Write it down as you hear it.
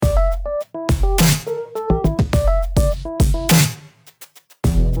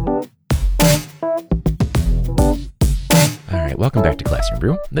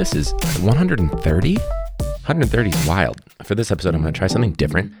Brew. This is 130. 130 is wild. For this episode, I'm going to try something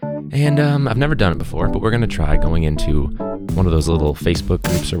different. And I've never done it before, but we're going to try going into one of those little Facebook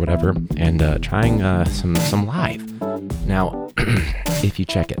groups or whatever and trying some live. Now, if you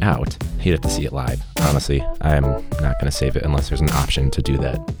check it out, you'd have to see it live. Honestly, I'm not going to save it unless there's an option to do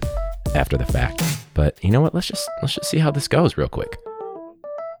that after the fact. But you know what? Let's just see how this goes real quick.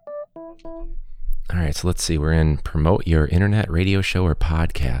 All right, so let's see. We're in promote your internet radio show or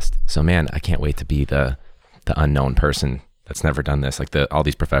podcast. So man, I can't wait to be the unknown person that's never done this. Like all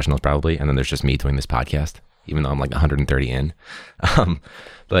these professionals probably, and then there's just me doing this podcast, even though I'm like 130 in.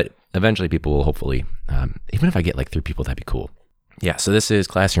 But eventually people will hopefully, even if I get like 3 people, that'd be cool. Yeah, so this is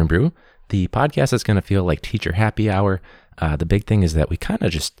Classroom Brew, the podcast that's going to feel like teacher happy hour. The big thing is that we kind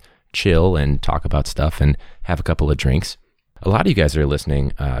of just chill and talk about stuff and have a couple of drinks. A lot of you guys are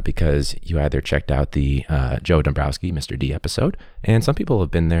listening because you either checked out the Joe Dombrowski, Mr. D episode, and some people have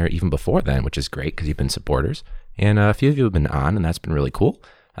been there even before then, which is great because you've been supporters. And a few of you have been on, and that's been really cool.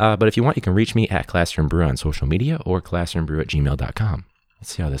 But if you want, you can reach me at Classroom Brew on social media or classroombrew@gmail.com.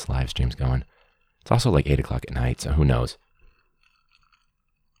 Let's see how this live stream's going. It's also like 8 o'clock at night, so who knows?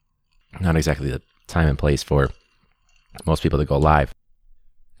 Not exactly the time and place for most people to go live.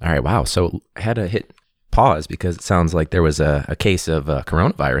 All right, wow. So I had to hit pause because it sounds like there was a case of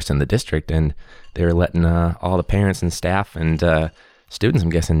coronavirus in the district, and they were letting all the parents and staff and students, I'm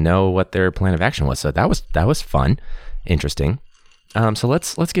guessing, know what their plan of action was. So that was fun, interesting. So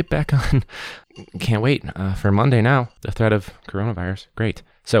let's get back on. Can't wait for Monday now. The threat of coronavirus, great.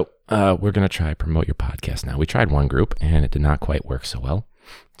 So we're gonna try promote your podcast now. We tried one group and it did not quite work so well.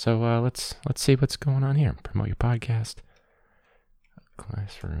 So let's see what's going on here. Promote your podcast.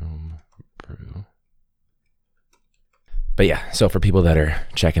 Classroom Brew. But yeah, so for people that are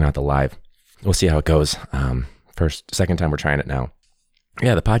checking out the live, we'll see how it goes. Second time we're trying it now.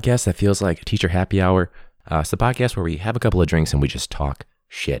 Yeah, the podcast that feels like a teacher happy hour. It's the podcast where we have a couple of drinks and we just talk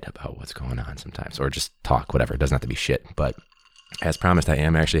shit about what's going on sometimes, or just talk, whatever. It doesn't have to be shit, but as promised, I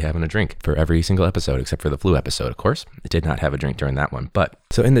am actually having a drink for every single episode, except for the flu episode, of course. I did not have a drink during that one. But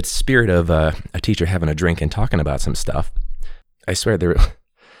so in the spirit of a teacher having a drink and talking about some stuff, I swear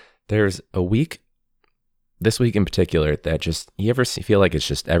there's a week, this week in particular, that just, you ever feel like it's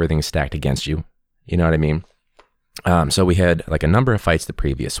just everything's stacked against you? You know what I mean? So we had like a number of fights the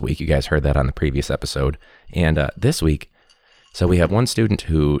previous week. You guys heard that on the previous episode. And this week, so we have one student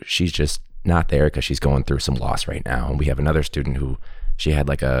who she's just not there because she's going through some loss right now. And we have another student who she had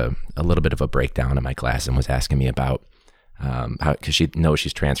like a little bit of a breakdown in my class and was asking me about how, because she knows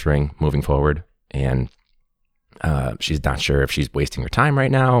she's transferring moving forward. And she's not sure if she's wasting her time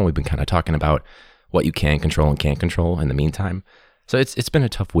right now. And we've been kind of talking about what you can control and can't control in the meantime. So it's been a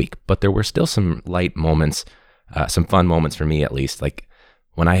tough week, but there were still some light moments, some fun moments for me at least. Like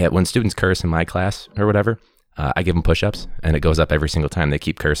when students curse in my class or whatever, I give them push-ups and it goes up every single time they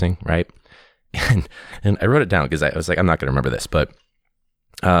keep cursing, right? And I wrote it down because I was like, I'm not going to remember this, but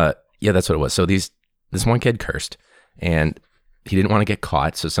yeah, that's what it was. So this one kid cursed and he didn't want to get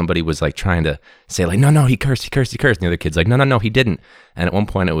caught. So somebody was like trying to say like, no, he cursed. And the other kid's like, no, he didn't. And at one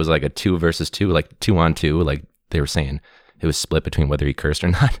point it was like a 2 versus 2, like 2 on 2, like they were saying it was split between whether he cursed or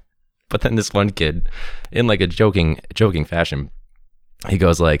not. But then this one kid, in like a joking fashion, he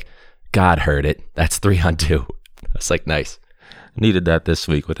goes like, God heard it. That's 3 on 2. I was like, nice. Needed that this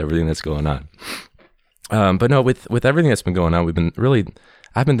week with everything that's going on. But no, with everything that's been going on,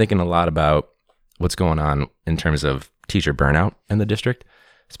 I've been thinking a lot about what's going on in terms of teacher burnout in the district.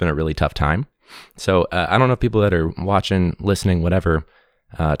 It's been a really tough time. So I don't know if people that are watching, listening, whatever,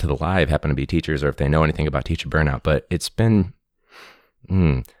 to the live happen to be teachers or if they know anything about teacher burnout, but it's been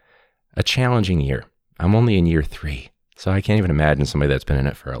a challenging year. I'm only in year 3, so I can't even imagine somebody that's been in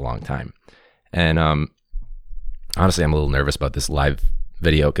it for a long time. And honestly, I'm a little nervous about this live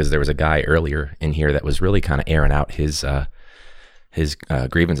video because there was a guy earlier in here that was really kind of airing out his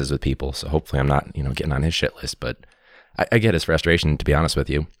grievances with people. So hopefully I'm not, getting on his shit list, but I get his frustration, to be honest with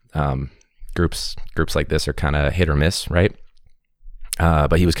you. Groups like this are kind of hit or miss, right?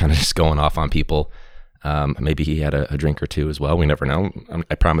 But he was kind of just going off on people. Maybe he had a drink or 2 as well. We never know.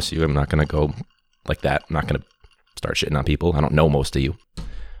 I promise you, I'm not going to go like that. I'm not going to start shitting on people. I don't know most of you.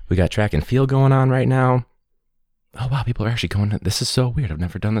 We got track and field going on right now. Oh, wow, people are actually going, this is so weird. I've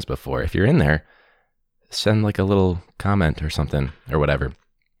never done this before. If you're in there, send like a little comment or something or whatever.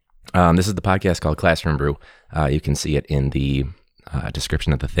 This is the podcast called Classroom Brew. You can see it in the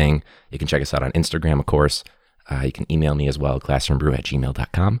description of the thing. You can check us out on Instagram, of course. You can email me as well,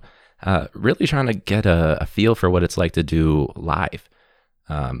 classroombrew@gmail.com. Really trying to get a feel for what it's like to do live.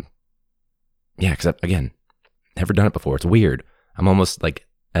 Because again, never done it before. It's weird. I'm almost like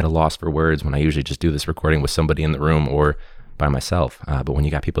at a loss for words when I usually just do this recording with somebody in the room or by myself. But when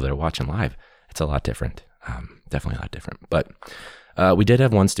you got people that are watching live, it's a lot different. Definitely a lot different. But we did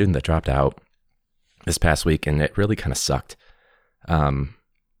have one student that dropped out this past week, and it really kind of sucked.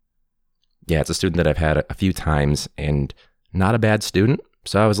 It's a student that I've had a few times, and not a bad student.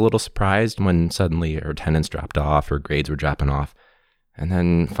 So I was a little surprised when suddenly her attendance dropped off, her grades were dropping off. And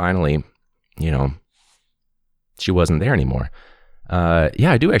then finally, she wasn't there anymore.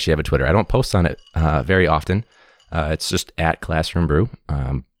 I do actually have a Twitter. I don't post on it very often. It's just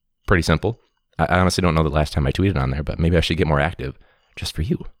 @ClassroomBrew. Pretty simple. I honestly don't know the last time I tweeted on there, but maybe I should get more active just for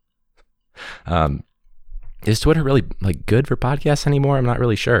you. Is Twitter really like good for podcasts anymore? I'm not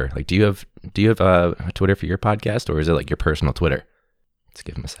really sure. Like, do you have a Twitter for your podcast, or is it like your personal Twitter? Let's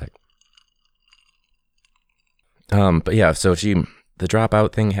give him a sec. But yeah, so the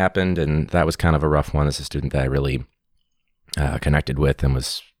dropout thing happened, and that was kind of a rough one. As a student that I really connected with and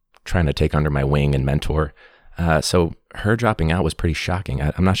was trying to take under my wing and mentor. So her dropping out was pretty shocking.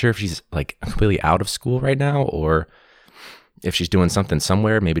 I'm not sure if she's like completely out of school right now, or if she's doing something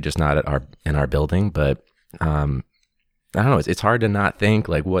somewhere, maybe just not in our building. But I don't know. It's hard to not think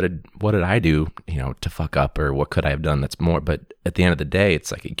like, what did I do, to fuck up, or what could I have done that's more? But at the end of the day,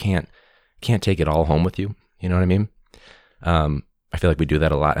 it's like you can't take it all home with you. You know what I mean? I feel like we do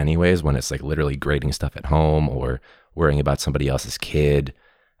that a lot anyways, when it's like literally grading stuff at home or worrying about somebody else's kid,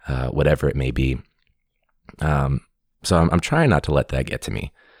 whatever it may be. So I'm trying not to let that get to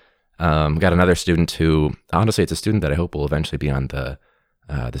me. Got another student who, honestly, it's a student that I hope will eventually be on the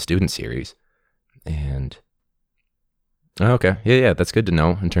student series. And okay, yeah, that's good to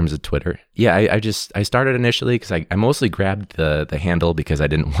know in terms of Twitter. Yeah, I started initially because I mostly grabbed the handle because I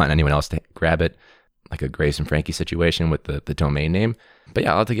didn't want anyone else to grab it, like a Grace and Frankie situation with the domain name. But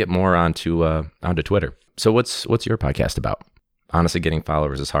yeah, I'll have to get more onto Twitter. So what's your podcast about? Honestly, getting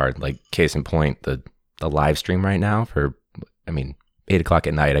followers is hard. Like, case in point, the live stream right now 8 o'clock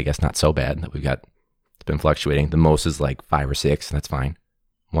at night, I guess not so bad that it's been fluctuating. The most is like 5 or 6, and that's fine.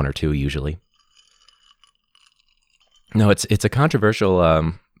 1 or 2 usually. No, it's a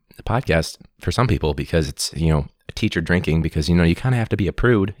controversial podcast for some people because it's, a teacher drinking, because, you kind of have to be a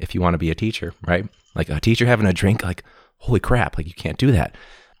prude if you want to be a teacher, right? Like a teacher having a drink, like, holy crap, like you can't do that.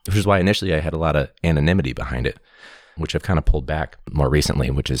 Which is why initially I had a lot of anonymity behind it, which I've kind of pulled back more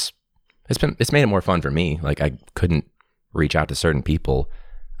recently, which is, it's made it more fun for me. Like, I couldn't reach out to certain people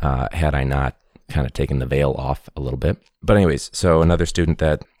had I not kind of taken the veil off a little bit. But anyways, so another student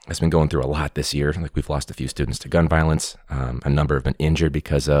that has been going through a lot this year. Like, we've lost a few students to gun violence. A number have been injured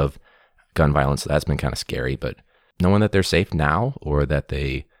because of gun violence. So that's been kind of scary. But knowing that they're safe now, or that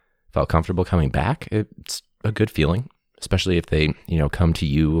they felt comfortable coming back, it's a good feeling, especially if they, come to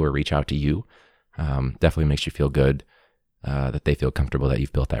you or reach out to you. Definitely makes you feel good that they feel comfortable, that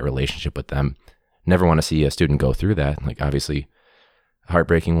you've built that relationship with them. Never want to see a student go through that. Like, obviously,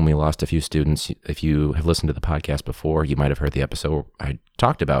 heartbreaking when we lost a few students. If you have listened to the podcast before, you might have heard the episode where I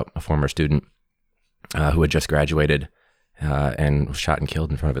talked about a former student who had just graduated and was shot and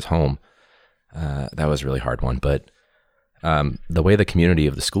killed in front of his home. That was a really hard one. But the way the community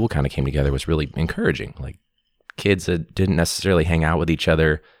of the school kind of came together was really encouraging. Like, kids that didn't necessarily hang out with each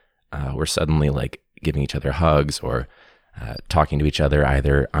other were suddenly like giving each other hugs, or talking to each other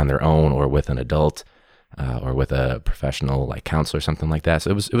either on their own or with an adult. Or with a professional like counselor or something like that.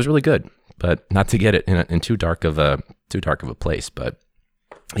 So it was really good, but not to get it in too dark of a place. But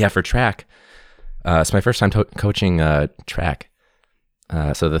yeah, for track, it's my first time coaching track.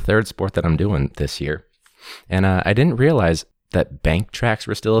 So the third sport that I'm doing this year, and I didn't realize that bank tracks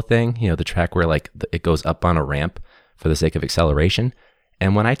were still a thing. The track where like it goes up on a ramp for the sake of acceleration.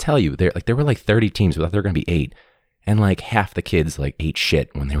 And when I tell you, there were like 30 teams, but there were going to be 8, and like half the kids like ate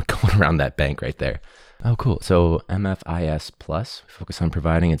shit when they were going around that bank right there. Oh, cool. So MFIS Plus, focus on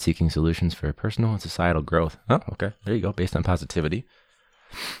providing and seeking solutions for personal and societal growth. Oh, okay. There you go. Based on positivity.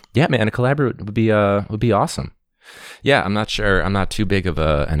 Yeah, man, a collaborative would be awesome. Yeah, I'm not sure. I'm not too big of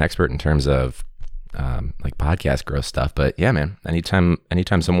an expert in terms of like podcast growth stuff, but yeah, man,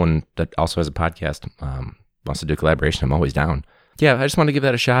 anytime someone that also has a podcast wants to do collaboration, I'm always down. Yeah, I just want to give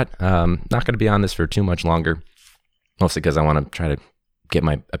that a shot. Not going to be on this for too much longer, mostly because I want to try to get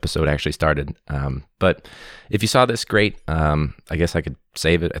my episode actually started. But if you saw this, great. I guess I could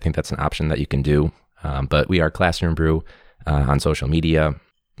save it. I think that's an option that you can do. But we are Classroom Brew on social media.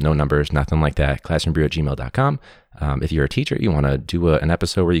 No numbers, nothing like that. classroombrew@gmail.com. If you're a teacher, you want to do an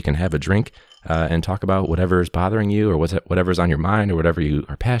episode where you can have a drink and talk about whatever is bothering you, or whatever's on your mind, or whatever you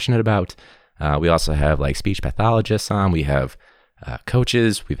are passionate about. We also have like speech pathologists on. We have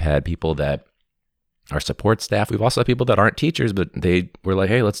coaches. We've had people that our support staff. We've also had people that aren't teachers, but they were like,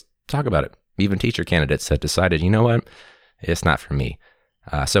 hey, let's talk about it. Even teacher candidates that decided, you know what, it's not for me.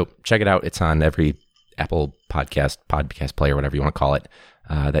 So check it out. It's on every Apple podcast player, whatever you want to call it,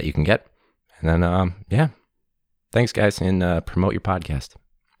 that you can get. And then, thanks guys, and promote your podcast.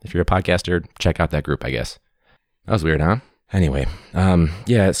 If you're a podcaster, check out that group, I guess. That was weird, huh? Anyway,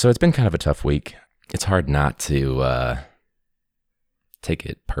 so it's been kind of a tough week. It's hard not to take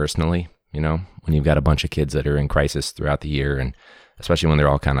it personally, when you've got a bunch of kids that are in crisis throughout the year, and especially when they're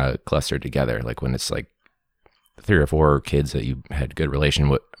all kind of clustered together, like when it's like 3 or 4 kids that you had a good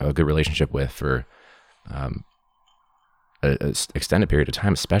relationship with for an extended period of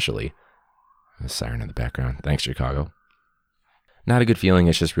time, especially. A siren in the background. Thanks, Chicago. Not a good feeling.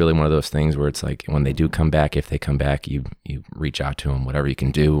 It's just really one of those things where it's like when they do come back, if they come back, you reach out to them, whatever you can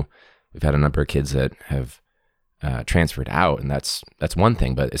do. We've had a number of kids that have transferred out, and that's one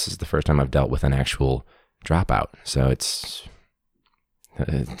thing, but this is the first time I've dealt with an actual dropout. So it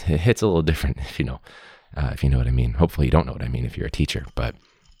hits a little different, if you know what I mean. Hopefully you don't know what I mean if you're a teacher, but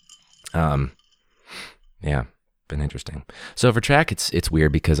been interesting. So for track, it's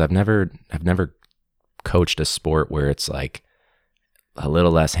weird because I've never coached a sport where it's like a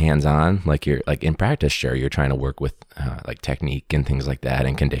little less hands-on. Like you're like in practice, sure, you're trying to work with like technique and things like that,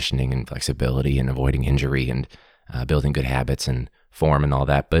 and conditioning and flexibility and avoiding injury and building good habits and form and all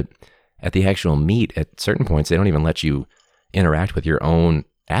that. But at the actual meet, at certain points, they don't even let you interact with your own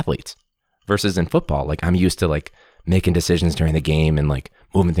athletes. Versus in football, like I'm used to like making decisions during the game and like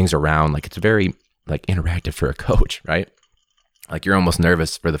moving things around. Like it's very like interactive for a coach, right? Like you're almost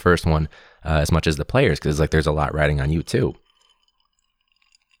nervous for the first one as much as the players, because like there's a lot riding on you too.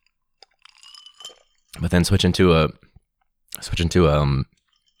 But then switching to a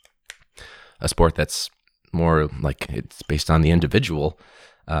sport that's more like it's based on the individual,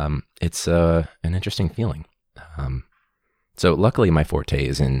 it's an interesting feeling. So luckily my forte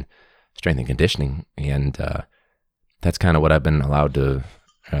is in strength and conditioning, and that's kind of what I've been allowed to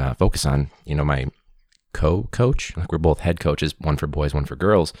focus on. My co-coach, like we're both head coaches, one for boys, one for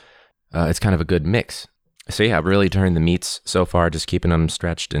girls. It's kind of a good mix. So yeah, really during the meets so far, just keeping them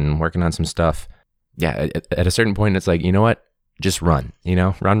stretched and working on some stuff. Yeah, at a certain point, it's like, you know what? Just run,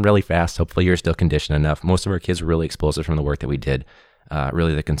 run really fast. Hopefully you're still conditioned enough. Most of our kids were really explosive from the work that we did.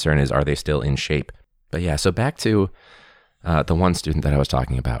 Really the concern is, are they still in shape? But yeah, so back to the one student that I was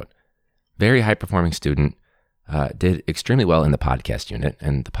talking about. Very high performing student, did extremely well in the podcast unit,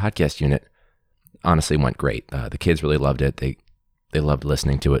 and the podcast unit honestly went great. The kids really loved it. They loved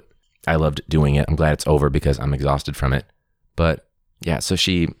listening to it. I loved doing it. I'm glad it's over because I'm exhausted from it. But yeah, so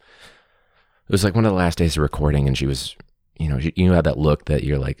it was like one of the last days of recording, and she was, you had that look that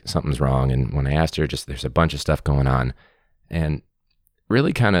you're like, something's wrong. And when I asked her, just there's a bunch of stuff going on, and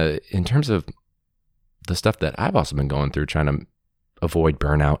really kind of in terms of the stuff that I've also been going through, trying to avoid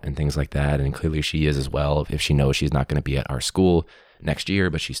burnout and things like that. And clearly she is as well, if she knows she's not going to be at our school next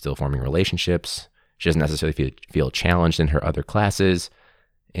year, but she's still forming relationships. She doesn't necessarily feel challenged in her other classes.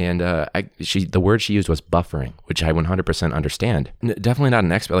 And the word she used was buffering, which I 100% understand. Definitely not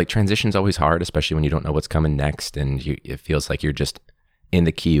an expert. Like transition's always hard, especially when you don't know what's coming next, and it feels like you're just in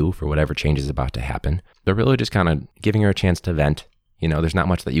the queue for whatever change is about to happen. But really just kind of giving her a chance to vent. There's not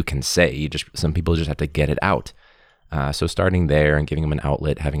much that you can say. Some people just have to get it out. So starting there and giving them an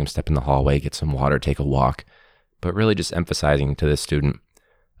outlet, having them step in the hallway, get some water, take a walk, but really just emphasizing to this student,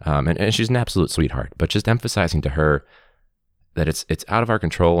 and she's an absolute sweetheart, but just emphasizing to her that it's out of our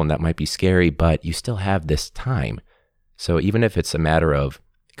control and that might be scary, but you still have this time. So even if it's a matter of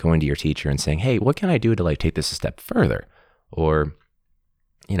going to your teacher and saying, hey, what can I do to like take this a step further? Or,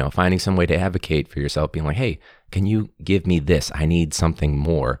 finding some way to advocate for yourself, being like, hey, can you give me this? I need something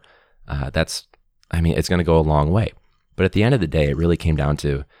more. It's going to go a long way. But at the end of the day, it really came down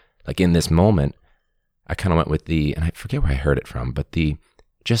to, like in this moment, I kind of went with and I forget where I heard it from, but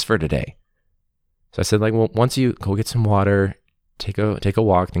just for today. So I said, like, well, once you go get some water, take a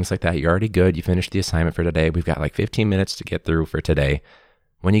walk, things like that, you're already good. You finished the assignment for today. We've got like 15 minutes to get through for today.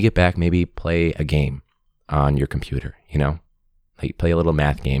 When you get back, maybe play a game on your computer, like play a little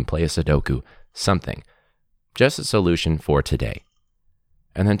math game, play a Sudoku, something. Just a solution for today.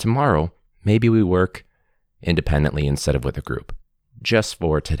 And then tomorrow, maybe we work independently instead of with a group, just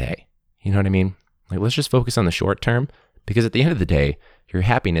for today. You know what I mean? Like, let's just focus on the short term, because at the end of the day, your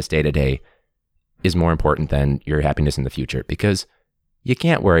happiness day to day is more important than your happiness in the future, because you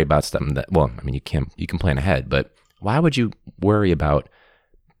can't worry about something you can plan ahead, but why would you worry about,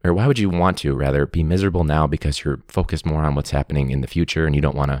 or why would you want to rather be miserable now because you're focused more on what's happening in the future and you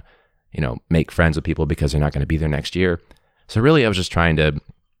don't want to, make friends with people because they're not going to be there next year. So really I was just trying to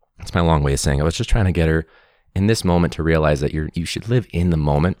That's my long way of saying I was just trying to get her in this moment to realize that you should live in the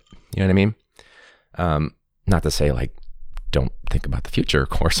moment. You know what I mean? Not to say like, don't think about the future, of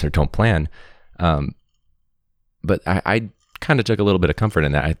course, or don't plan. But I kind of took a little bit of comfort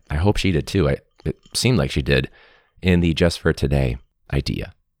in that. I hope she did too. It seemed like she did in the just for today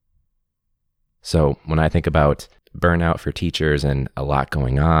idea. So when I think about burnout for teachers and a lot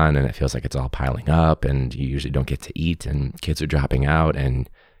going on, and it feels like it's all piling up, and you usually don't get to eat, and kids are dropping out, and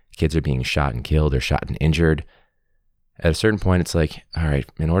kids are being shot and killed or shot and injured, at a certain point, it's like, all right,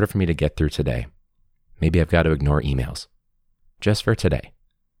 in order for me to get through today, maybe I've got to ignore emails just for today.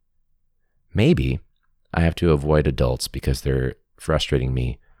 Maybe I have to avoid adults because they're frustrating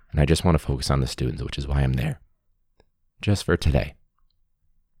me, and I just want to focus on the students, which is why I'm there. Just for today.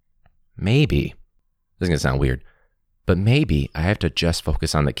 Maybe, this is going to sound weird, but maybe I have to just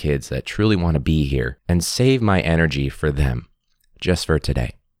focus on the kids that truly want to be here and save my energy for them just for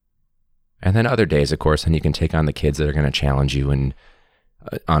today. And then other days, of course, then you can take on the kids that are going to challenge you. And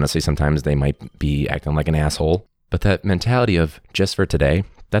honestly, sometimes they might be acting like an asshole. But that mentality of just for today,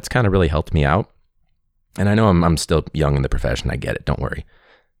 that's kind of really helped me out. And I know I'm still young in the profession. I get it. Don't worry.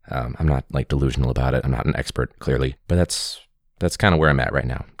 I'm not like delusional about it. I'm not an expert, clearly. But that's kind of where I'm at right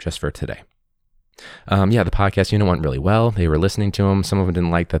now, just for today. The podcast unit went really well. They were listening to them. Some of them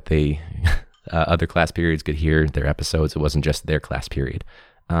didn't like that they other class periods could hear their episodes. It wasn't just their class period.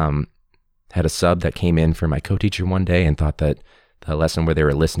 Had a sub that came in for my co-teacher one day and thought that the lesson where they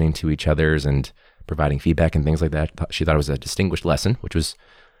were listening to each other's and providing feedback and things like that, she thought it was a distinguished lesson, which was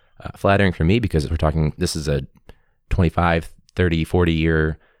flattering for me because this is a 25, 30, 40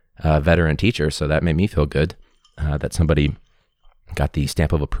 year veteran teacher. So that made me feel good that somebody got the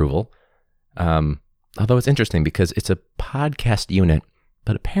stamp of approval. Although it's interesting because it's a podcast unit,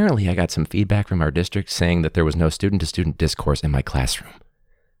 but apparently I got some feedback from our district saying that there was no student-to-student discourse in my classroom.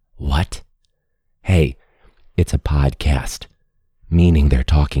 What? Hey, it's a podcast, meaning they're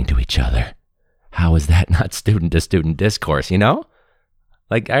talking to each other. How is that not student-to-student discourse, you know?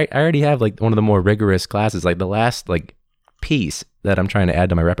 Like, I already have, like, one of the more rigorous classes. Like, the last, like, piece that I'm trying to add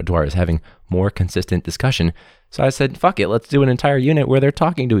to my repertoire is having more consistent discussion. So I said, fuck it, let's do an entire unit where they're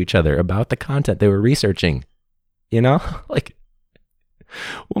talking to each other about the content they were researching. You know? Like,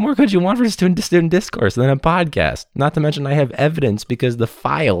 what more could you want for student-to-student discourse than a podcast? Not to mention I have evidence because the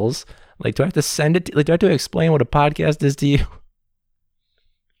files, like, do I have to send it? Like, do I have to explain what a podcast is to you?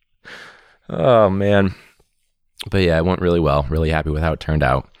 Oh, man. But yeah, it went really well. Really happy with how it turned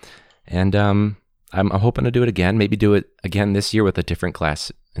out. And I'm hoping to do it again. Maybe do it again this year with a different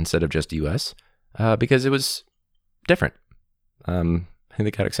class instead of just US, because it was different. I think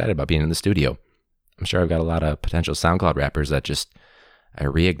they got excited about being in the studio. I'm sure I've got a lot of potential SoundCloud rappers that I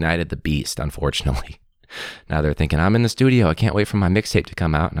reignited the beast, unfortunately. Now they're thinking, I'm in the studio. I can't wait for my mixtape to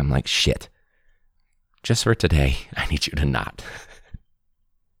come out. And I'm like, shit. Just for today, I need you to not.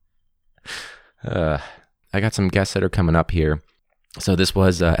 I got some guests that are coming up here. So this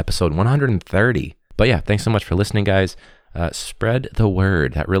was episode 130. But yeah, thanks so much for listening, guys. Spread the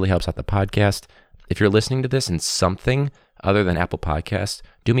word. That really helps out the podcast. If you're listening to this in something other than Apple Podcasts,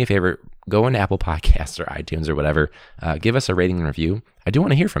 do me a favor. Go into Apple Podcasts or iTunes or whatever. Give us a rating and review. I do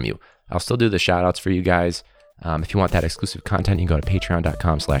want to hear from you. I'll still do the shout outs for you guys. If you want that exclusive content, you can go to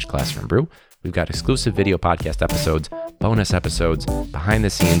patreon.com/classroombrew. We've got exclusive video podcast episodes, bonus episodes, behind the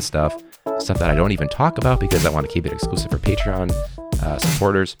scenes stuff that I don't even talk about because I want to keep it exclusive for Patreon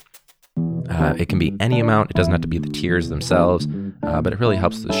supporters. It can be any amount. It doesn't have to be the tiers themselves, but it really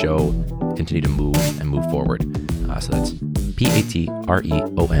helps the show continue to move forward. So that's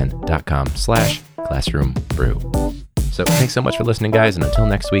patreon.com/classroombrew. So thanks so much for listening, guys. And until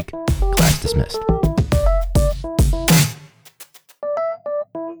next week, class dismissed.